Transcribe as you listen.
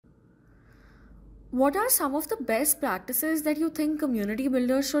What are some of the best practices that you think community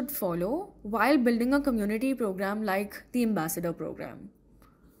builders should follow while building a community program like the Ambassador program?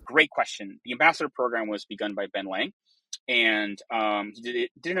 Great question. The ambassador program was begun by Ben Lang, and he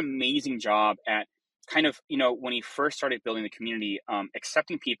did an amazing job at kind of, when he first started building the community,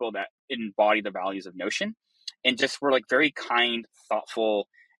 accepting people that embody the values of Notion, and just were like very kind, thoughtful,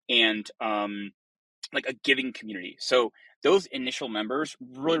 and like a giving community. So those initial members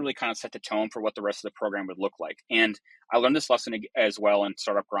really kind of set the tone for what the rest of the program would look like. And I learned this lesson as well in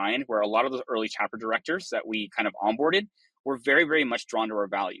Startup Grind, where a lot of those early chapter directors that we kind of onboarded were very, very much drawn to our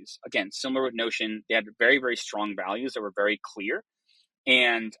values. Again, similar with Notion, they had very, very strong values that were very clear.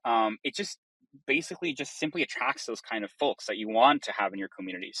 And it just basically just simply attracts those kind of folks that you want to have in your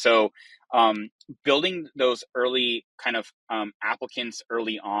community. So um, building those early kind of applicants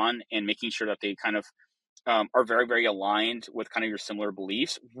early on and making sure that they kind of are very, very aligned with kind of your similar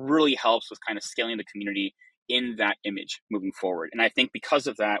beliefs really helps with kind of scaling the community in that image moving forward. And I think because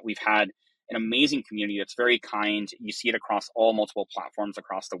of that, we've had an amazing community that's very kind. You see it across all multiple platforms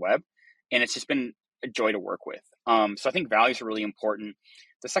across the web, and it's just been a joy to work with. So I think values are really important.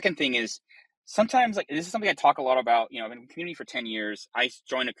 The second thing is sometimes, like, this is something I talk a lot about. I've been in a community for 10 years. I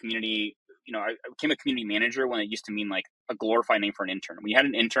joined a community, I became a community manager when it used to mean like a glorified name for an intern. When you had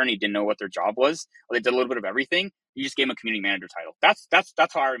an intern, you didn't know what their job was, or they did a little bit of everything. You just gave them a community manager title.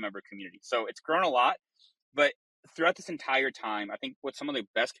 That's how I remember community. So it's grown a lot, but throughout this entire time, I think what some of the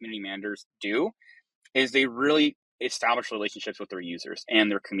best community managers do is they really establish relationships with their users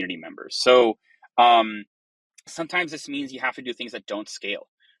and their community members. So um, sometimes this means you have to do things that don't scale.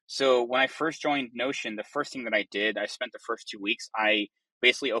 So when I first joined Notion, the first thing that I did, I spent the first 2 weeks, I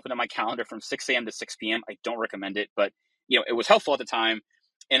basically opened up my calendar from 6 a.m. to 6 p.m. I don't recommend it, but it was helpful at the time.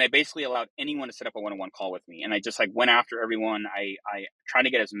 And I basically allowed anyone to set up a one-on-one call with me. And I just like went after everyone. I tried to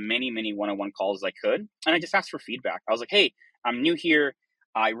get as many one-on-one calls as I could. And I just asked for feedback. I was like, hey, I'm new here.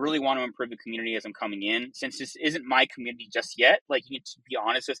 I really want to improve the community as I'm coming in. Since this isn't my community just yet, like, you need to be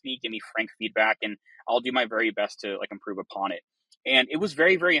honest with me, give me frank feedback, and I'll do my very best to like improve upon it. And it was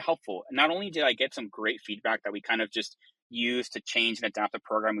very, very helpful. And not only did I get some great feedback that we kind of just use to change and adapt the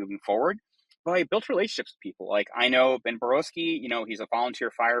program moving forward, but I built relationships with people. Like, I know Ben Borowski, he's a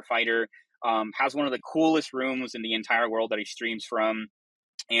volunteer firefighter, has one of the coolest rooms in the entire world that he streams from,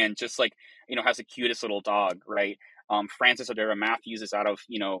 and just like, has the cutest little dog, right? Francis Odera Matthews is out of,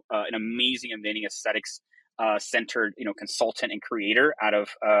 an amazing and amazing aesthetics centered, consultant and creator out of,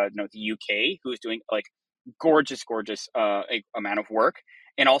 the UK, who's doing like gorgeous amount of work,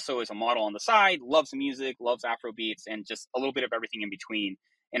 and also is a model on the side, loves music, loves Afro beats, and just a little bit of everything in between.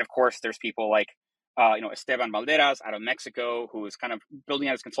 And of course, there's people like, Esteban Valderas out of Mexico, who is kind of building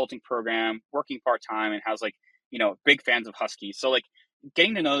out his consulting program, working part time, and has like, big fans of Huskies. So like,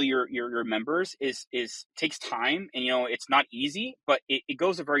 getting to know your members is takes time, and it's not easy, but it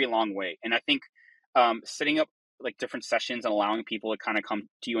goes a very long way. And I think setting up like different sessions and allowing people to kind of come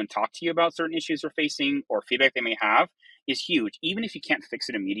to you and talk to you about certain issues they're facing or feedback they may have is huge, even if you can't fix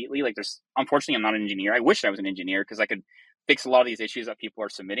it immediately. Like, there's, unfortunately, I'm not an engineer. I wish I was an engineer because I could fix a lot of these issues that people are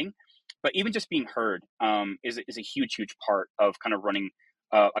submitting. But even just being heard is a huge part of kind of running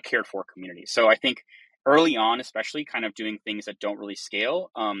a cared for community. So I think early on, especially, kind of doing things that don't really scale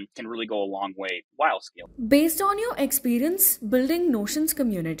can really go a long way while scaling. Based on your experience building Notion's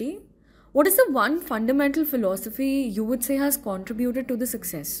community, what is the one fundamental philosophy you would say has contributed to the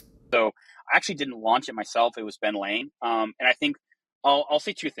success? So I actually didn't launch it myself. It was Ben Lane. And I think I'll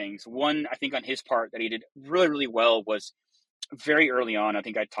say two things. One, I think on his part that he did really, really well was very early on. I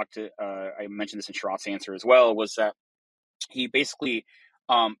think I mentioned this in Sharat's answer as well, was that he basically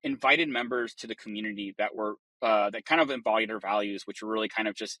invited members to the community that were that kind of embodied our values, which were really kind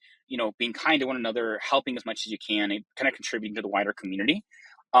of just, being kind to one another, helping as much as you can, and kind of contributing to the wider community.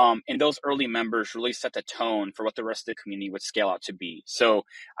 And those early members really set the tone for what the rest of the community would scale out to be. So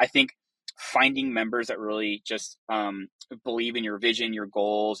I think finding members that really just believe in your vision, your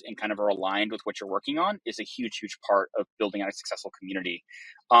goals, and kind of are aligned with what you're working on is a huge part of building out a successful community.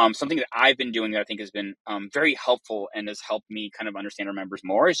 Something that I've been doing that I think has been very helpful and has helped me kind of understand our members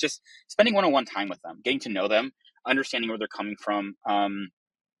more is just spending one-on-one time with them, getting to know them, understanding where they're coming from,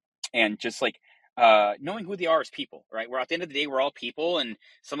 and just like knowing who they are as people, right? We're, at the end of the day, we're all people, and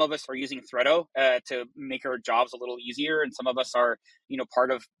some of us are using Threado to make our jobs a little easier, and some of us are,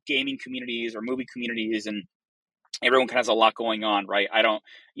 part of gaming communities or movie communities, and everyone kind of has a lot going on, right? I don't,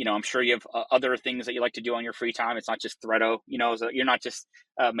 I'm sure you have other things that you like to do on your free time. It's not just Threado, so you're not just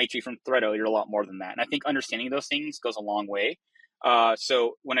Matri from Threado. You're a lot more than that. And I think understanding those things goes a long way.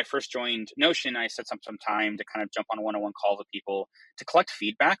 So when I first joined Notion, I set some time to kind of jump on one-on-one calls with people to collect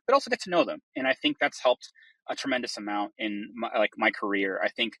feedback, but also get to know them. And I think that's helped a tremendous amount in my career. I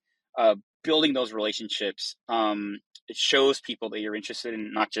think uh, building those relationships, it shows people that you're interested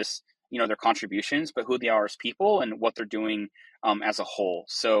in not just their contributions, but who they are as people and what they're doing as a whole.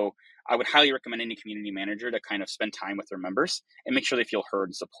 So I would highly recommend any community manager to kind of spend time with their members and make sure they feel heard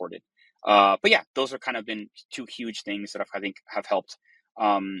and supported. But yeah, those have kind of been two huge things that I think have helped,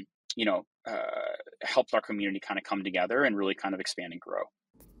 um, you know, uh, helped our community kind of come together and really kind of expand and grow.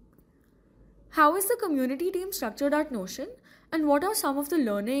 How is the community team structured at Notion? And what are some of the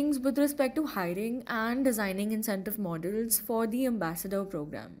learnings with respect to hiring and designing incentive models for the ambassador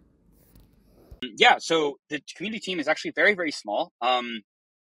program? Yeah, so the community team is actually very, very small.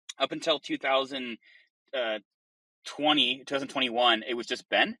 Up until 2021, it was just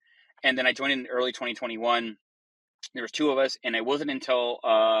Ben. And then I joined in early 2021. There was two of us, and it wasn't until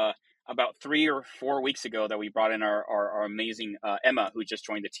about 3 or 4 weeks ago that we brought in our amazing Emma, who just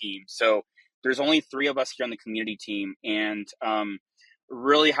joined the team. So there's only three of us here on the community team, and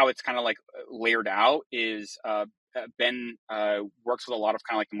really how it's kind of like layered out is Ben works with a lot of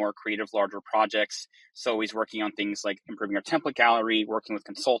kind of like the more creative, larger projects. So he's working on things like improving our template gallery, working with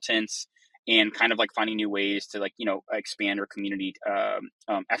consultants, and kind of like finding new ways to like expand our community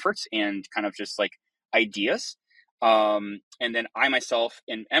efforts and kind of just like ideas. And then I myself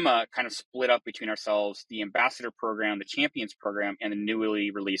and Emma kind of split up between ourselves the ambassador program, the champions program, and the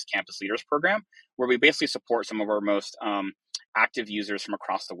newly released campus leaders program, where we basically support some of our most active users from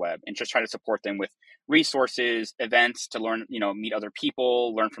across the web and just try to support them with resources, events to learn, meet other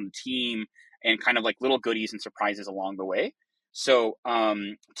people, learn from the team, and kind of like little goodies and surprises along the way. So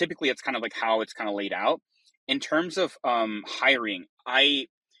typically it's kind of like how it's kind of laid out. In terms of hiring,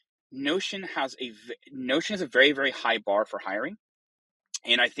 Notion has a very, very high bar for hiring,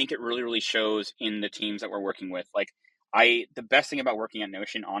 and I think it really, really shows in the teams that we're working with. Like, the best thing about working at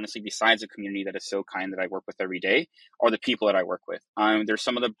Notion, honestly, besides the community that is so kind that I work with every day, are the people that I work with. They're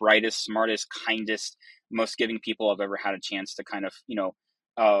some of the brightest, smartest, kindest, most giving people I've ever had a chance to kind of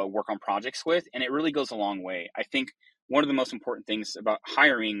work on projects with, and it really goes a long way. I think one of the most important things about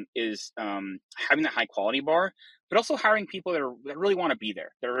hiring is having that high quality bar, but also hiring people that really want to be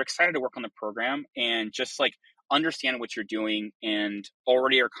there, that are excited to work on the program, and just like understand what you're doing and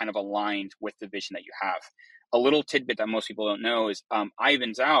already are kind of aligned with the vision that you have. A little tidbit that most people don't know is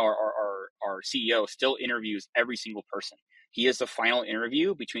Ivan Zhao, our CEO, still interviews every single person. He is the final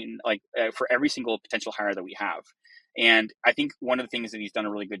interview between for every single potential hire that we have. And I think one of the things that he's done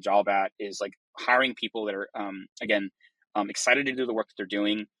a really good job at is like hiring people that are, again, excited to do the work that they're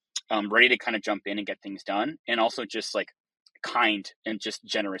doing, ready to kind of jump in and get things done, and also just like kind and just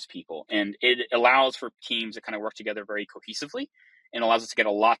generous people. And it allows for teams to kind of work together very cohesively and allows us to get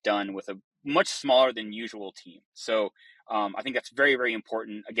a lot done with a much smaller than usual team. So I think that's very, very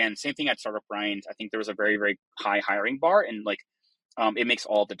important. Again, same thing at Startup Grind. I think there was a very, very high hiring bar, and like it makes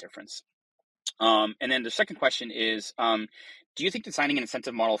all the difference. And then the second question is, do you think designing an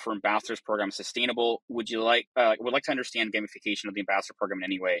incentive model for ambassadors program is sustainable? Would like to understand gamification of the ambassador program in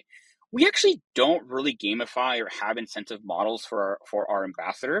any way? We actually don't really gamify or have incentive models for our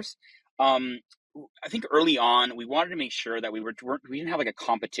ambassadors. Um, I think early on we wanted to make sure that we didn't have like a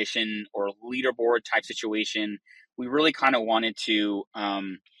competition or a leaderboard type situation. We really kind of wanted to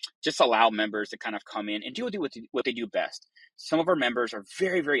just allow members to kind of come in and do what they do best. Some of our members are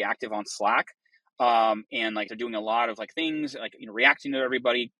very, very active on Slack, and like they're doing a lot of like things like reacting to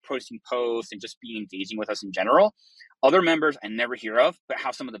everybody, posting posts, and just being engaging with us in general. Other members I never hear of, but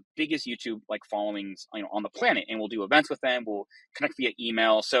have some of the biggest YouTube like followings on the planet, and we'll do events with them. We'll connect via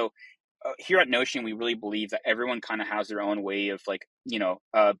email. So here at Notion, we really believe that everyone kind of has their own way of like,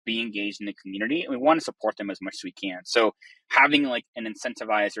 being engaged in the community, and we want to support them as much as we can. So having like an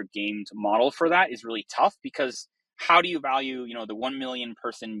incentivized or gamed model for that is really tough, because how do you value, the 1 million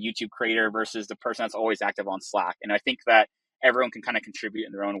person YouTube creator versus the person that's always active on Slack? And I think that everyone can kind of contribute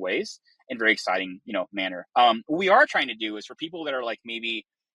in their own ways in very exciting, manner. What we are trying to do is for people that are like maybe,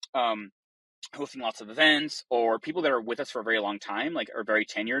 hosting lots of events, or people that are with us for a very long time, like are very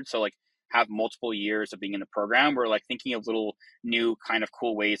tenured. So like have multiple years of being in the program. We're like thinking of little new kind of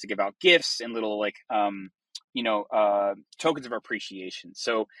cool ways to give out gifts and little like, tokens of appreciation.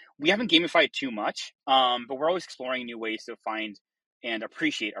 So we haven't gamified too much, but we're always exploring new ways to find and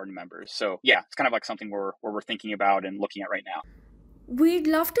appreciate our members. So yeah, it's kind of like something we're thinking about and looking at right now. We'd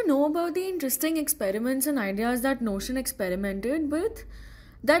love to know about the interesting experiments and ideas that Notion experimented with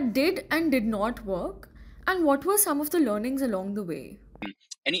that did and did not work, and what were some of the learnings along the way.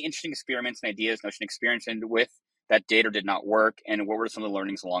 Any interesting experiments and ideas Notion experienced with that did or did not work, and what were some of the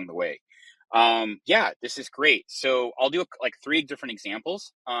learnings along the way. Yeah, this is great. So I'll do like three different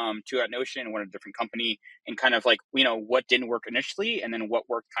examples, two at Notion and one at a different company, and kind of like, what didn't work initially and then what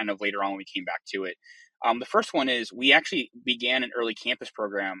worked kind of later on when we came back to it. The first one is we actually began an early campus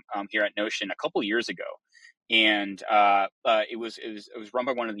program here at Notion a couple years ago. And it was run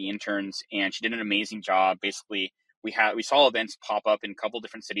by one of the interns, and she did an amazing job. Basically, we saw events pop up in a couple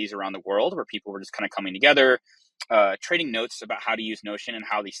different cities around the world where people were just kind of coming together, trading notes about how to use Notion and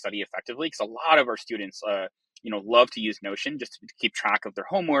how they study effectively. Because a lot of our students, love to use Notion just to keep track of their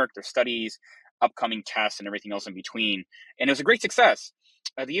homework, their studies, upcoming tests, and everything else in between. And it was a great success.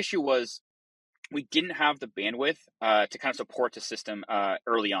 The issue was we didn't have the bandwidth to kind of support the system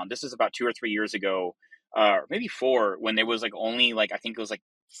early on. This is about 2 or 3 years ago, or maybe four, when there was like only like I think it was like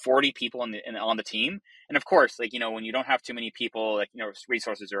 40 people on the team. And of course, like when you don't have too many people, like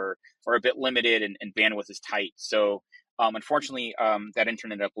resources are a bit limited, and bandwidth is tight. So unfortunately, that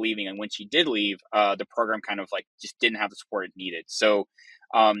intern ended up leaving, and when she did leave, the program kind of like just didn't have the support it needed. So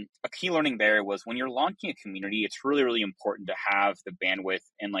a key learning there was when you're launching a community, it's really, really important to have the bandwidth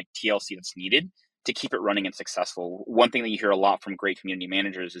and like TLC that's needed to keep it running and successful. One thing that you hear a lot from great community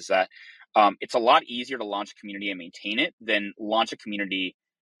managers is that it's a lot easier to launch a community and maintain it than launch a community,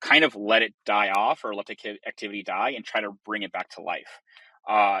 kind of let it die off or let the activity die and try to bring it back to life.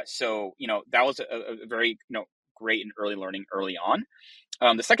 So that was a very great and early learning early on.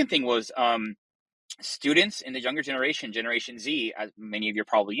 The second thing was students in the younger generation, Generation Z, as many of you are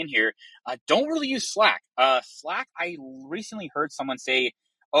probably in here, don't really use Slack. Slack, I recently heard someone say,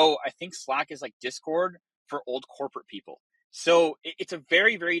 oh, I think Slack is like Discord for old corporate people. So it's a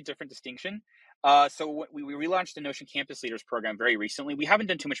very, very different distinction. So we relaunched the Notion Campus Leaders program very recently. We haven't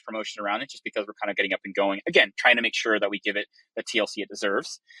done too much promotion around it just because we're kind of getting up and going. Again, trying to make sure that we give it the TLC it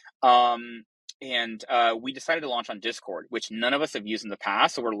deserves. And we decided to launch on Discord, which none of us have used in the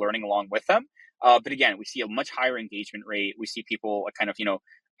past. So we're learning along with them. But again, we see a much higher engagement rate. We see people kind of,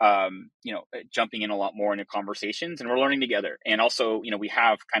 jumping in a lot more into conversations, and we're learning together. And also, we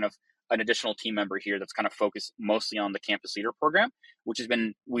have kind of an additional team member here that's kind of focused mostly on the campus leader program, which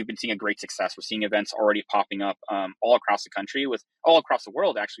we've been seeing a great success. We're seeing events already popping up all across the country, with all across the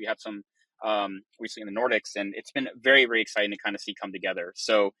world. Actually, we had some recently in the Nordics, and it's been very, very exciting to kind of see come together.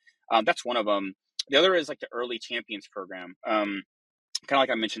 So that's one of them. The other is like the early champions program. Kind of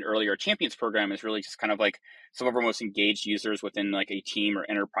like I mentioned earlier, Champions program is really just kind of like some of our most engaged users within like a team or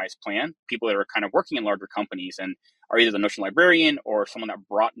enterprise plan, people that are kind of working in larger companies and are either the Notion librarian or someone that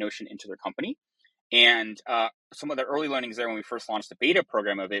brought Notion into their company. And some of the early learnings there when we first launched the beta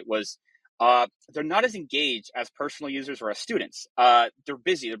program of it was they're not as engaged as personal users or as students. They're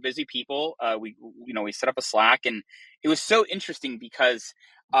busy. They're busy people. We set up a Slack, and it was so interesting because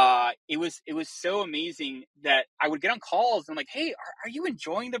it was so amazing that I would get on calls and I'm like, hey, are you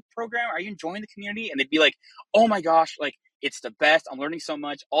enjoying the program? Are you enjoying the community? And they'd be like, oh my gosh, like it's the best. I'm learning so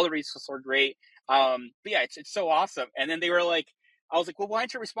much. All the resources are great. But yeah, it's so awesome. And then they were like, I was like, well, why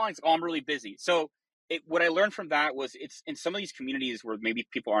aren't you responding? Like, oh, I'm really busy. So what I learned from that was it's in some of these communities where maybe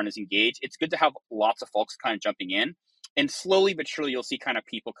people aren't as engaged, it's good to have lots of folks kind of jumping in. And slowly but surely, you'll see kind of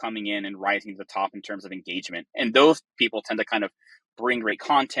people coming in and rising to the top in terms of engagement. And those people tend to kind of bring great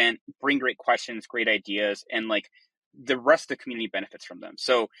content, bring great questions, great ideas, and like the rest of the community benefits from them.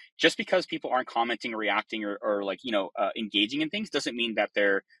 So just because people aren't commenting or reacting or like, engaging in things doesn't mean that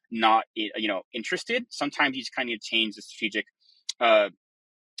they're not, interested. Sometimes you just kind of change the strategic,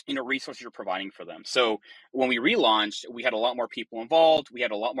 resources you're providing for them. So when we relaunched, we had a lot more people involved. We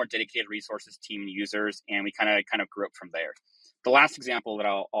had a lot more dedicated resources, team, and users, and we kind of grew up from there. The last example that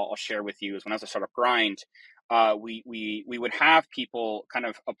I'll share with you is when I was a startup grind, we would have people kind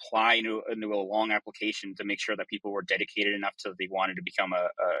of apply into a long application to make sure that people were dedicated enough to they wanted to become a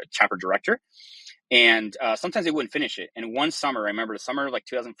chapter director, and sometimes they wouldn't finish it. And one summer, I remember the summer of like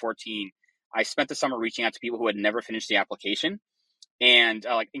 2014, I spent the summer reaching out to people who had never finished the application and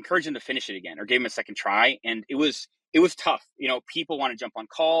like encourage them to finish it again or give them a second try. And it was tough. People want to jump on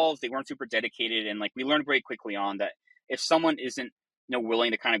calls. They weren't super dedicated. And like we learned very quickly on that if someone isn't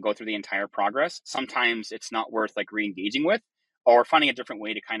willing to kind of go through the entire progress, sometimes it's not worth like re-engaging with or finding a different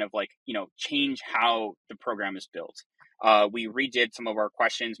way to kind of like change how the program is built. We redid some of our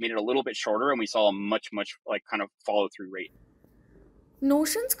questions, made it a little bit shorter, and we saw a much like kind of follow through rate.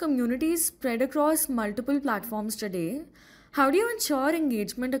 Notion's community is spread across multiple platforms today. How do you ensure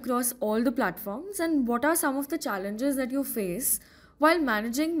engagement across all the platforms, and what are some of the challenges that you face while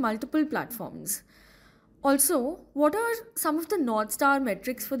managing multiple platforms? Also, what are some of the North Star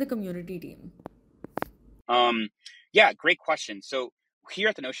metrics for the community team? Yeah, great question. So here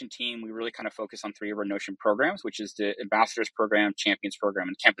at the Notion team, we really kind of focus on three of our Notion programs, which is the Ambassadors Program, Champions Program,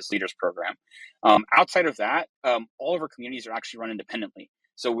 and Campus Leaders Program. Outside of that, all of our communities are actually run independently.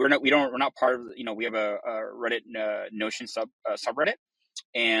 So we're not part of, we have a Reddit Notion subreddit,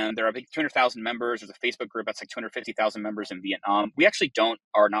 and there are big 200,000 members. There's a Facebook group that's like 250,000 members in Vietnam. We actually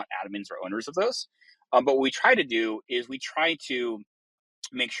are not admins or owners of those. But what we try to do is we try to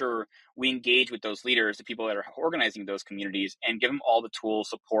make sure we engage with those leaders, the people that are organizing those communities, and give them all the tools,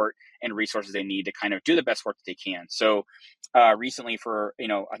 support, and resources they need to kind of do the best work that they can. So recently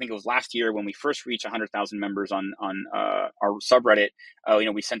I think it was last year when we first reached 100,000 members on our subreddit,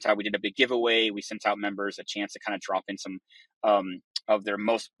 we did a big giveaway. We sent out members a chance to kind of drop in some of their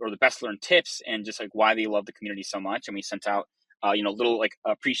most or the best learned tips and just like why they love the community so much. And we sent out little like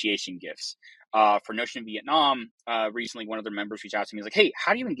appreciation gifts. For Notion Vietnam, recently one of their members reached out to me. He's like, "Hey,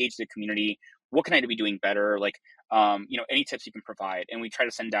 how do you engage the community? What can I be doing better? Like, any tips you can provide?" And we try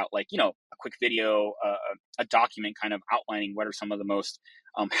to send out like, a quick video, a document kind of outlining what are some of the most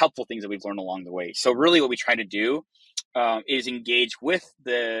helpful things that we've learned along the way. So really what we try to do is engage with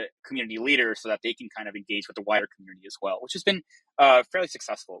the community leaders so that they can kind of engage with the wider community as well, which has been fairly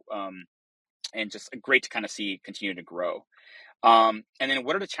successful and just great to kind of see continue to grow. And then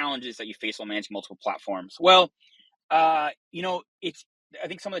what are the challenges that you face while managing multiple platforms? Well, I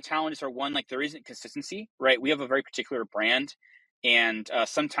think some of the challenges are one, like there isn't consistency, right? We have a very particular brand, and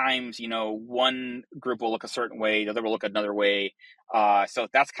sometimes, one group will look a certain way, the other will look another way. So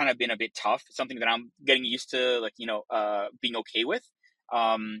that's kind of been a bit tough. Something that I'm getting used to, like, being okay with.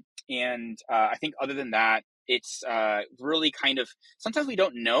 And I think other than that, it's really kind of sometimes we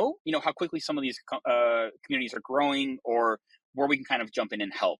don't know, how quickly some of these communities are growing or where we can kind of jump in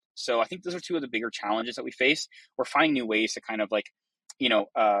and help. So I think those are two of the bigger challenges that we face. We're finding new ways to kind of like,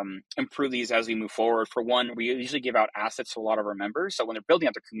 improve these as we move forward. For one, we usually give out assets to a lot of our members. So when they're building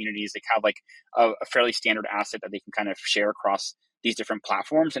out their communities, they have like a fairly standard asset that they can kind of share across these different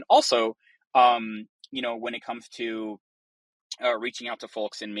platforms. And also, when it comes to reaching out to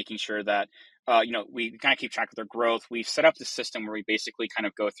folks and making sure that we kind of keep track of their growth. We've set up this system where we basically kind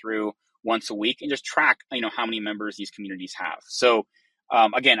of go through once a week and just track how many members these communities have. So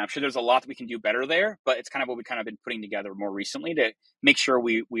again, I'm sure there's a lot that we can do better there, but it's kind of what we kind of been putting together more recently to make sure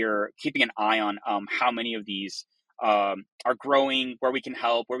we are keeping an eye on how many of these are growing, where we can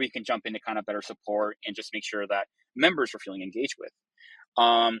help, where we can jump into kind of better support, and just make sure that members are feeling engaged with.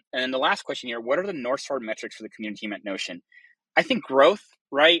 And then the last question here: what are the North Star metrics for the community team at Notion? I think growth,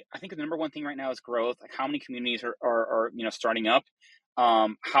 right? I think the number one thing right now is growth. Like how many communities are starting up?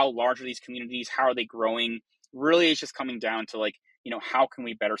 How large are these communities? How are they growing? Really, it's just coming down to like, how can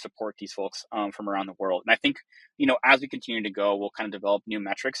we better support these folks from around the world? And I think, as we continue to go, we'll kind of develop new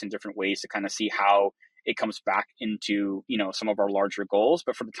metrics and different ways to kind of see how it comes back into, some of our larger goals.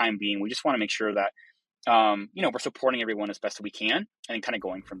 But for the time being, we just want to make sure that, we're supporting everyone as best as we can and kind of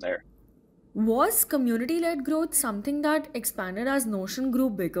going from there. Was community led growth something that expanded as Notion grew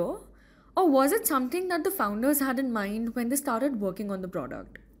bigger? Or was it something that the founders had in mind when they started working on the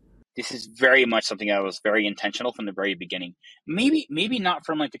product? This is very much something that was very intentional from the very beginning. Maybe not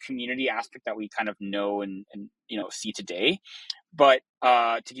from like the community aspect that we kind of know and see today, but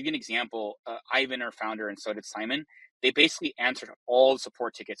to give you an example, Ivan, our founder, and so did Simon, they basically answered all the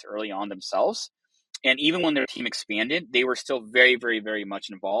support tickets early on themselves. And even when their team expanded, they were still very, very, very much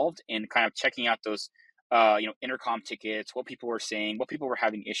involved in kind of checking out those, intercom tickets, what people were saying, what people were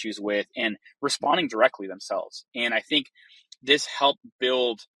having issues with, and responding directly themselves. And I think this helped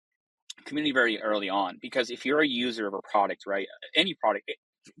build community very early on, because if you're a user of a product, right, any product,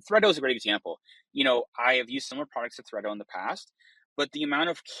 Threado is a great example. I have used similar products to Threado in the past, but the amount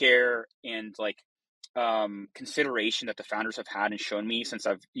of care and like consideration that the founders have had and shown me since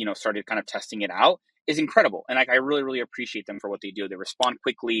I've started kind of testing it out is incredible, and like I really really appreciate them for what they do. They respond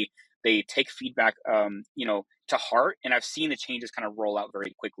quickly, they take feedback to heart, and I've seen the changes kind of roll out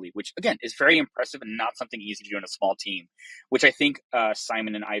very quickly, which again is very impressive and not something easy to do in a small team, which I think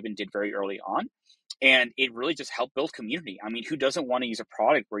Simon and Ivan did very early on. And it really just helped build community. I mean, who doesn't want to use a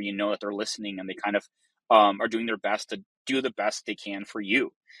product where that they're listening and they kind of are doing their best to do the best they can for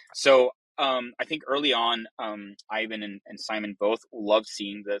you? So I think early on, Ivan and Simon both loved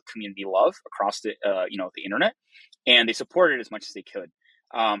seeing the community love across the the internet, and they supported it as much as they could.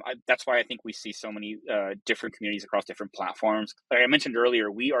 That's why I think we see so many different communities across different platforms. Like I mentioned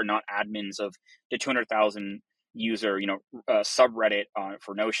earlier, we are not admins of the 200,000 user subreddit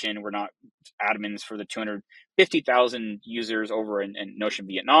for Notion. We're not admins for the 250,000 users over in Notion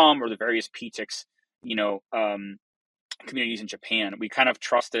Vietnam or the various PTIX communities in Japan. We kind of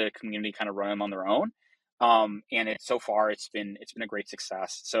trust the community kind of run them on their own. And so far it's been a great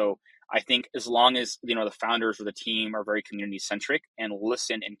success. So I think as long as the founders of the team are very community centric and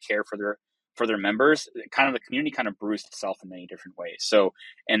listen and care for their members, kind of the community kind of brews itself in many different ways. So,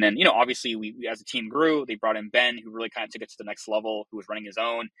 and then obviously we as a team grew, they brought in Ben, who really kind of took it to the next level, who was running his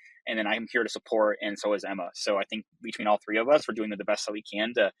own, and then I'm here to support, and so is Emma. So I think between all three of us, we're doing the best that we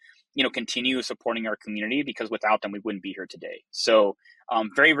can to continue supporting our community, because without them we wouldn't be here today. So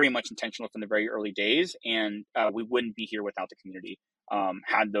very, very much intentional from the very early days, and we wouldn't be here without the community,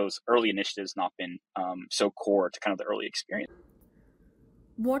 had those early initiatives not been so core to kind of the early experience.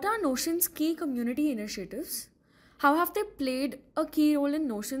 What are Notion's key community initiatives? How have they played a key role in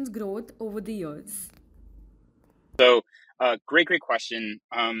Notion's growth over the years? So great question.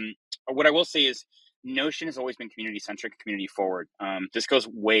 What I will say is Notion has always been community centric, community forward. This goes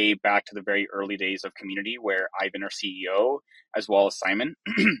way back to the very early days of community, where Ivan, our CEO, as well as Simon,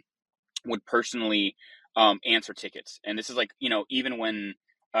 would personally answer tickets. And this is like, even when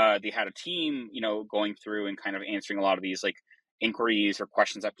they had a team, going through and kind of answering a lot of these like inquiries or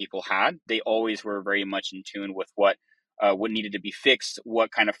questions that people had, they always were very much in tune with what needed to be fixed,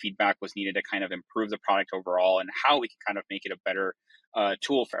 what kind of feedback was needed to kind of improve the product overall, and how we can kind of make it a better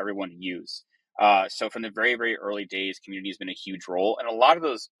tool for everyone to use. So from the very, very early days, community has been a huge role. And a lot of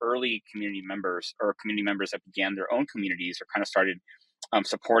those early community members that began their own communities or kind of started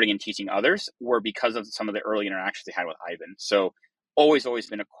supporting and teaching others were because of some of the early interactions they had with Ivan. So always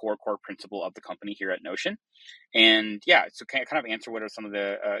been a core principle of the company here at Notion. And yeah, so kind of answer what are some of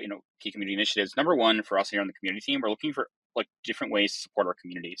the key community initiatives. Number one for us here on the community team, we're looking for like different ways to support our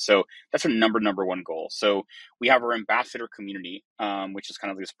community. So that's our number one goal. So we have our ambassador community, which is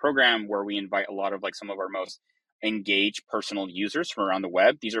kind of this program where we invite a lot of like some of our most engaged personal users from around the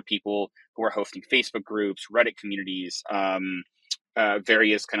web. These are people who are hosting Facebook groups, Reddit communities,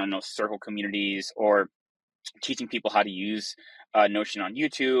 various kind of circle communities, or teaching people how to use Notion on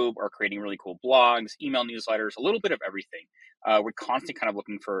YouTube, or creating really cool blogs, email newsletters, a little bit of everything. We're constantly kind of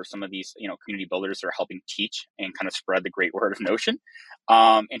looking for some of these, community builders that are helping teach and kind of spread the great word of Notion,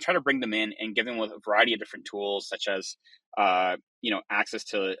 and try to bring them in and give them with a variety of different tools, such as, access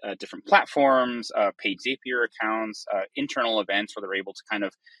to different platforms, paid Zapier accounts, internal events where they're able to kind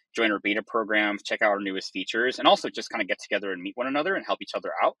of join our beta programs, check out our newest features, and also just kind of get together and meet one another and help each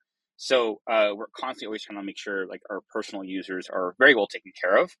other out. So we're constantly always trying to make sure like our personal users are very well taken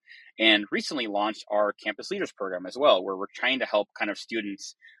care of, and recently launched our campus leaders program as well, where we're trying to help kind of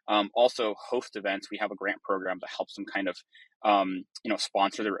students also host events. We have a grant program that helps them kind of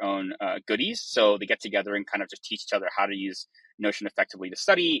sponsor their own goodies, so they get together and kind of just teach each other how to use Notion effectively to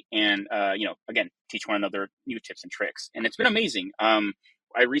study, and again, teach one another new tips and tricks. And it's been amazing.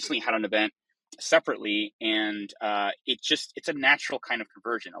 I recently had an event separately, and it's a natural kind of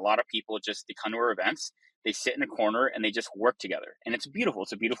conversion. A lot of people they come to our events, they sit in a corner and they just work together, and it's beautiful.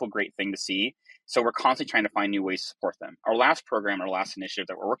 It's a beautiful, great thing to see. So we're constantly trying to find new ways to support them. Our last initiative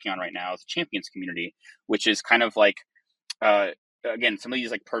that we're working on right now is the champions community, which is kind of like uh, again, some of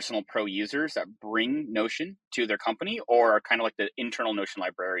these like personal pro users that bring Notion to their company, or are kind of like the internal Notion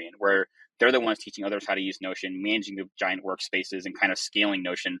librarian, where they're the ones teaching others how to use Notion, managing the giant workspaces, and kind of scaling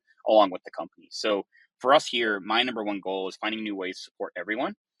Notion along with the company. So for us here, my number one goal is finding new ways to support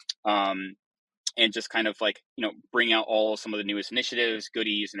everyone, and just kind of like, bring out some of the newest initiatives,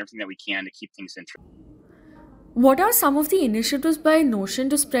 goodies, and everything that we can to keep things interesting. What are some of the initiatives by Notion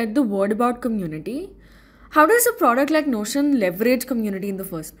to spread the word about community? How does a product like Notion leverage community in the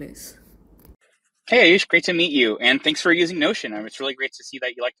first place? Hey, Ayush, great to meet you, and thanks for using Notion. It's really great to see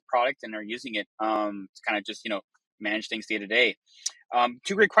that you like the product and are using it to kind of just manage things day to day.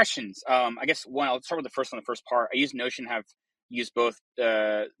 Two great questions. I guess one, I'll start with the first one. The first part, I use Notion, have used both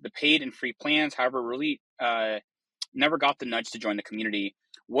the paid and free plans. However, really never got the nudge to join the community.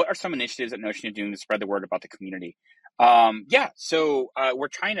 What are some initiatives that Notion is doing to spread the word about the community? So we're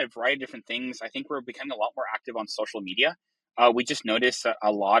trying a variety of different things. I think we're becoming a lot more active on social media. We just noticed that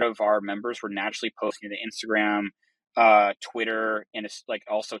a lot of our members were naturally posting to Instagram, Twitter, and it's like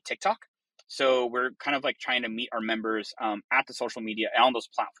also TikTok. So we're kind of like trying to meet our members at the social media on those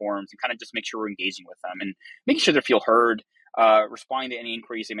platforms, and kind of just make sure we're engaging with them and making sure they feel heard, responding to any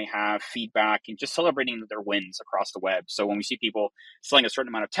inquiries they may have, feedback, and just celebrating their wins across the web. So when we see people selling a certain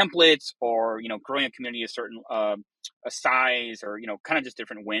amount of templates, or growing a community a certain a size, or kind of just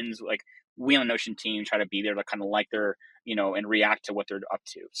different wins, like we on the Notion team try to be there to kind of like their and react to what they're up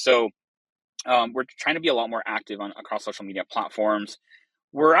to. So we're trying to be a lot more active across social media platforms.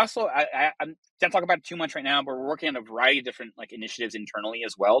 We're also, I can't talk about it too much right now, but we're working on a variety of different like initiatives internally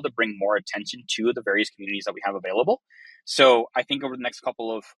as well to bring more attention to the various communities that we have available. So I think over the next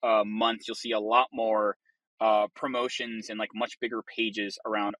couple of months, you'll see a lot more promotions and like much bigger pages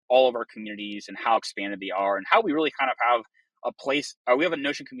around all of our communities and how expanded they are and how we really kind of have a place. We have a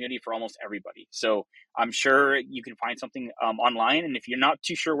Notion community for almost everybody. So I'm sure you can find something online. And if you're not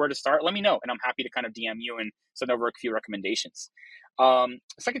too sure where to start, let me know. And I'm happy to kind of DM you and send over a few recommendations.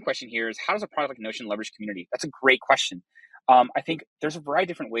 Second question here is, how does a product like Notion leverage community? That's a great question. I think there's a variety of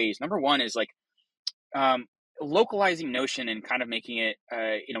different ways. Number one is like localizing Notion and kind of making it,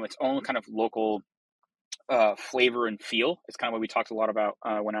 its own kind of local flavor and feel. It's kind of what we talked a lot about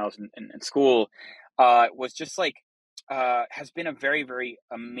when I was in school. Was just like has been a very, very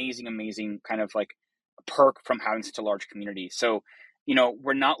amazing kind of like perk from having such a large community. So,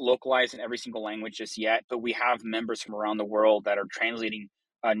 we're not localized in every single language just yet, but we have members from around the world that are translating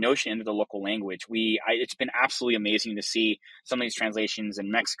Notion into the local language. It's been absolutely amazing to see some of these translations in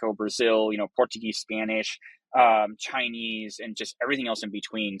Mexico, Brazil, Portuguese, Spanish, Chinese, and just everything else in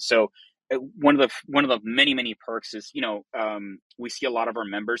between. So one of the many perks is we see a lot of our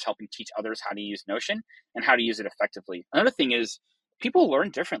members helping teach others how to use Notion and how to use it effectively. Another thing is people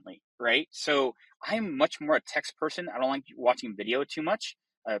learn differently, right? So I'm much more a text person. I don't like watching video too much,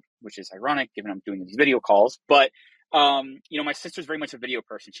 which is ironic given I'm doing these video calls. But my sister's very much a video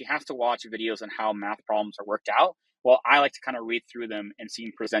person. She has to watch videos on how math problems are worked out. Well, I like to kind of read through them and see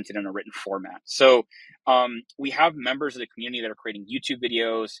them presented in a written format. So we have members of the community that are creating YouTube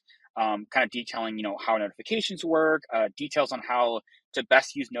videos, kind of detailing, how notifications work, details on how to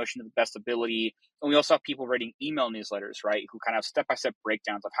best use Notion to the best ability. And we also have people writing email newsletters, right, who kind of step-by-step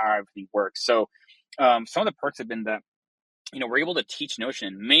breakdowns of how everything works. So some of the perks have been that, we're able to teach Notion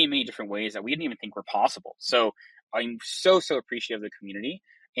in many different ways that we didn't even think were possible. So I'm so appreciative of the community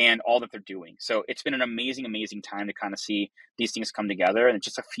and all that they're doing. So it's been an amazing time to kind of see these things come together, and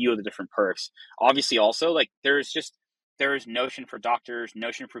just a few of the different perks. Obviously, also, like there's Notion for doctors,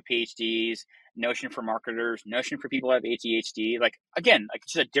 Notion for PhDs, Notion for marketers, Notion for people who have ADHD. Like, again, like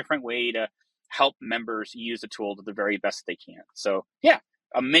it's just a different way to help members use the tool to the very best they can. So yeah,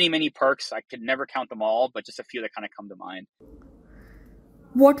 many perks. I could never count them all, but just a few that kind of come to mind.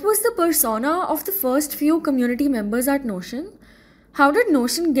 What was the persona of the first few community members at Notion? How did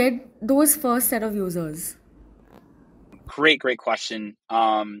Notion get those first set of users? Great question.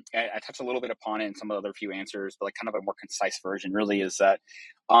 I touched a little bit upon it in some of the other few answers, but like kind of a more concise version really is that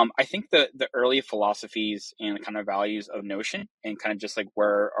I think the early philosophies and the kind of values of Notion and kind of just like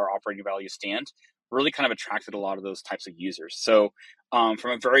where our operating values stand really kind of attracted a lot of those types of users. So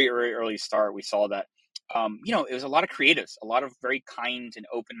from a very early start, we saw that it was a lot of creatives, a lot of very kind and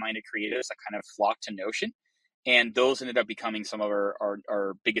open-minded creatives that kind of flocked to Notion. And those ended up becoming some of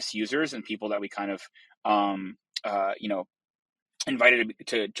our biggest users and people that we kind of um, invited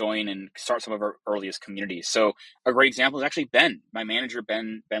to join and start some of our earliest communities. So a great example is actually Ben, my manager,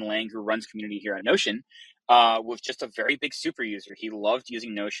 Ben Lang, who runs community here at Notion, was just a very big super user. He loved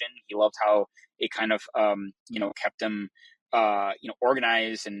using Notion. He loved how it kind of, kept him,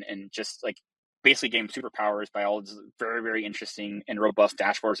 organized and just like basically gave him superpowers by all these very interesting and robust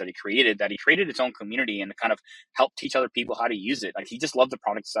dashboards that he created its own community and kind of helped teach other people how to use it. Like he just loved the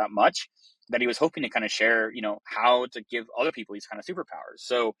products that much that he was hoping to kind of share, how to give other people these kind of superpowers.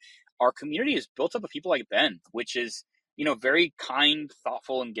 So our community is built up of people like Ben, which is, very kind,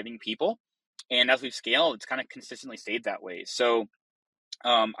 thoughtful, and giving people. And as we've scaled, it's kind of consistently stayed that way. So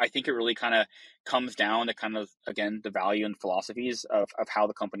I think it really kind of comes down to kind of, again, the value and philosophies of how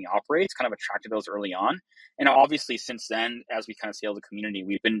the company operates, kind of attracted those early on. And obviously since then, as we kind of scale the community,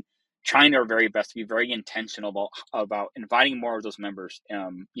 we've been trying our very best to be very intentional about inviting more of those members,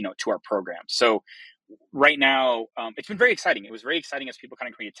 to our program. So right now, it's been very exciting. It was very exciting as people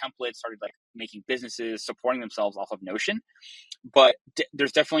kind of created templates, started like making businesses, supporting themselves off of Notion. But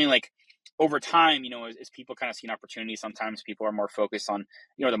there's definitely like over time, as people kind of see an opportunity, sometimes people are more focused on,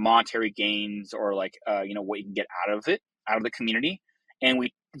 the monetary gains or like, what you can get out of it, out of the community. And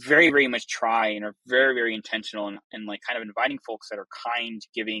we very much try and are very intentional and like kind of inviting folks that are kind,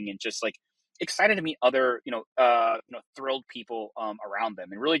 giving, and just like excited to meet other, thrilled people around them,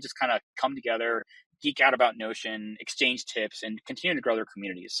 and really just kind of come together, geek out about Notion, exchange tips, and continue to grow their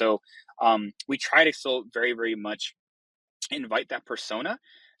communities. So we try to still very much invite that persona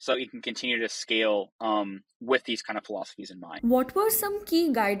so you can continue to scale with these kind of philosophies in mind. What were some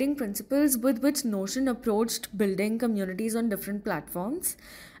key guiding principles with which Notion approached building communities on different platforms?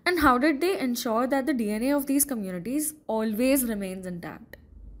 And how did they ensure that the DNA of these communities always remains intact?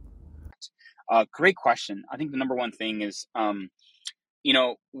 Great question. I think the number one thing is, one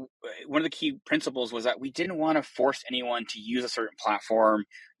of the key principles was that we didn't want to force anyone to use a certain platform,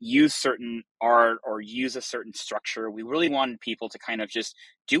 use certain art, or use a certain structure. We really wanted people to kind of just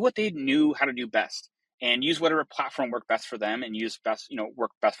do what they knew how to do best. and use whatever platform work best for them, and use best,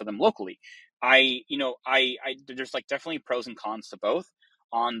 work best for them locally. There's like definitely pros and cons to both.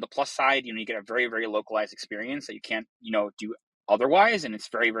 On the plus side, you get a very, very localized experience that you can't, do otherwise, and it's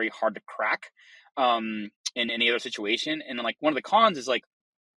very, very hard to crack in any other situation. And then, like, one of the cons is, like,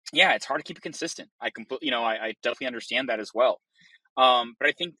 yeah, it's hard to keep it consistent. I definitely understand that as well. But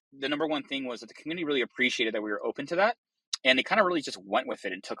I think the number one thing was that the community really appreciated that we were open to that, and they kind of really just went with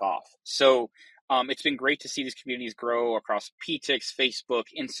it and took off. So it's been great to see these communities grow across PTix, Facebook,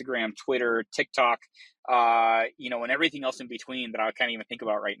 Instagram, Twitter, TikTok, and everything else in between that I can't even think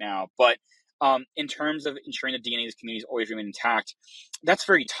about right now. But in terms of ensuring the DNA of these communities always remain intact, that's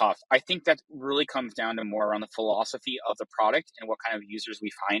very tough. I think that really comes down to more around the philosophy of the product and what kind of users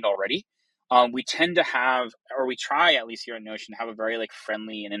we find already. We tend to have, or we try at least here at Notion, have a very like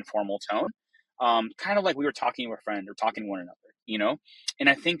friendly and informal tone, kind of like we were talking to a friend or talking to one another. And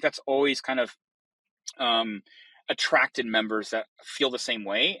I think that's always kind of um, attracted members that feel the same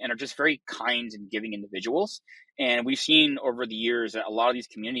way and are just very kind and giving individuals. And we've seen over the years that a lot of these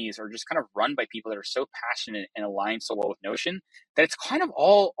communities are just kind of run by people that are so passionate and aligned so well with Notion that it's kind of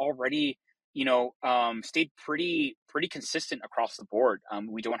all already, stayed pretty consistent across the board.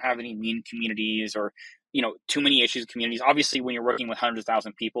 We don't have any mean communities or, too many issues with communities. Obviously, when you're working with hundreds of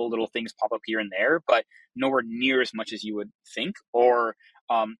thousands of people, little things pop up here and there, but nowhere near as much as you would think, or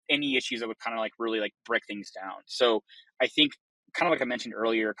any issues that would kind of like really like break things down. So I think, kind of like I mentioned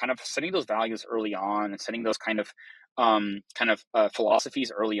earlier, kind of setting those values early on and setting those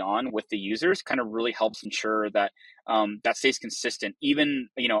philosophies early on with the users kind of really helps ensure that that stays consistent, even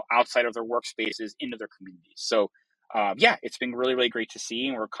outside of their workspaces into their communities. So yeah, it's been really, really great to see,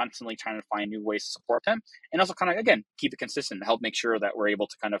 and we're constantly trying to find new ways to support them, and also kind of again keep it consistent and help make sure that we're able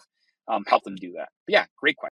to kind of help them do that. But yeah, great question.